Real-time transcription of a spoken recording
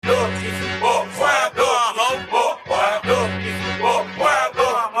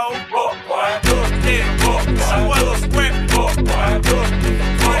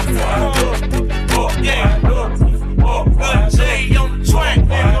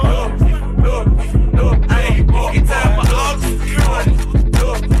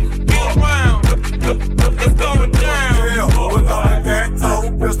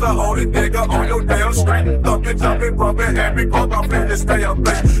Heavy bumping, heavy pump, I'm finna stay up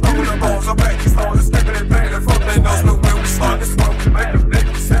late. On the balls, I'm back, he's on the stepping and banging. Fuck, they know slow when we start this smoke. Make them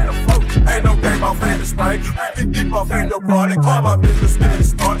niggas set a float. Ain't no game, I'm finna spike. Keep off in the party, call my business, get it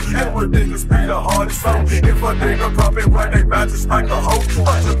started. And with niggas be the hardest. So if a nigga come and run they matches like a hoe,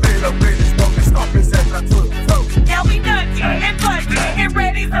 bunch of men up in this smoke and stop his ass I took the toe. Yeah, we dirty and bloody and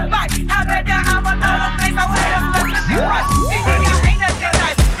ready to fight. I bet that I'm another place, so let us listen and rush. Y'all ain't nothing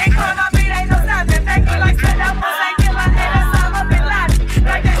nice. They call my beat, ain't no stopping. Thank you like said I'm a say killer and a son of Bin Laden.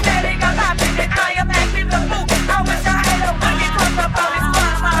 Like they said, they got poppin' and I am acting the fool. I wish I had a wicked talk about this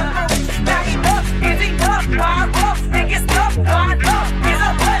part of my group. Now he up, is he up? Why up? And get stuck, why up? Is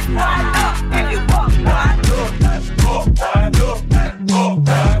a what? Why up? If you fuck, why up?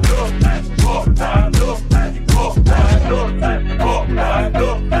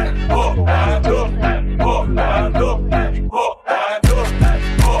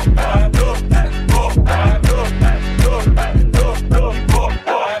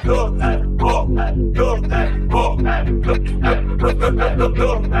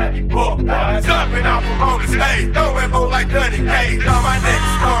 Jumping off from on the stage, throwing more like Dunny Cage. All my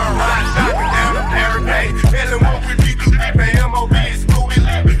niggas throwing rhymes, knocking down the barricade. Feeling what we be through deep and MOB is school we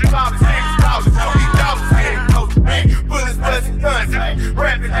live. Clouds, so these dollars getting close to me. Bullets buzzing guns,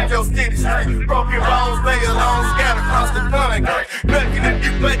 rapping in your city street. Broken bones lay alone, scattered across the country. Ducking if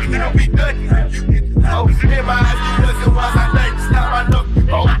you bucking, you'll be ducking if you get the toe. In my eyes, you wasn't wise, I think to stop my look.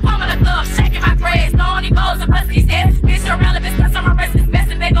 I come with a thug, shaking my dreads, throwing these balls and busting these heads. Bitch, you're relevant, cause I'm arrested,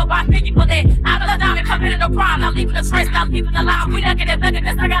 best and they go by figure for that. I'm a diamond, committing no crime, I'm leaving the trace, I'm leaving the line. We ducking and looking,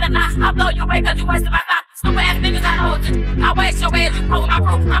 this I got a knife. I blow your way cause you wasting my time. Stupid ass niggas, I know you. I waste your ass, you pull my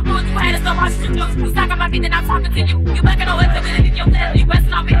proof. I'm doing you had it, so much you do. You talking about me, then I'm talking to you. You back on it, in your tail. You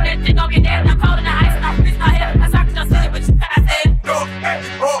resting on me, that shit gon' get dead. I'm cold in the ice, and I'm freezing my head. I'm talking to city, but you kinda said. Go,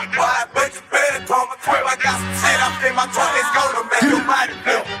 wide, but you better call my 12. I got some shit up in my trunk, it's gonna make your body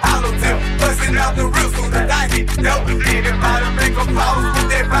feel hollow tip. Busting out the real soon as I hit the dope. Anybody make a pause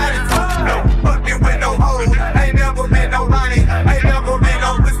with that body talk. No, fucking with no hoes. Ain't never been no money. Ain't never been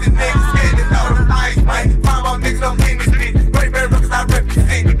no pussy niggas. Scared to know them ice, man. Find my niggas up in this bitch. Great Bear Rooks, I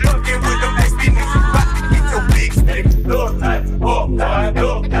represent. Fucking with them XP niggas. You about to get your big stick. Look, walk wide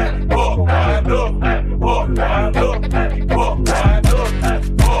up. Walk wide up. Walk wide up. Walk wide up. Walk wide up.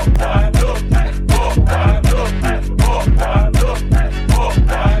 Walk wide up. Walk wide up. Walk wide up. Walk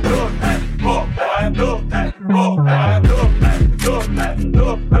wide up. Walk wide up. Walk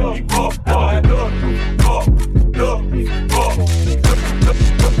wide up.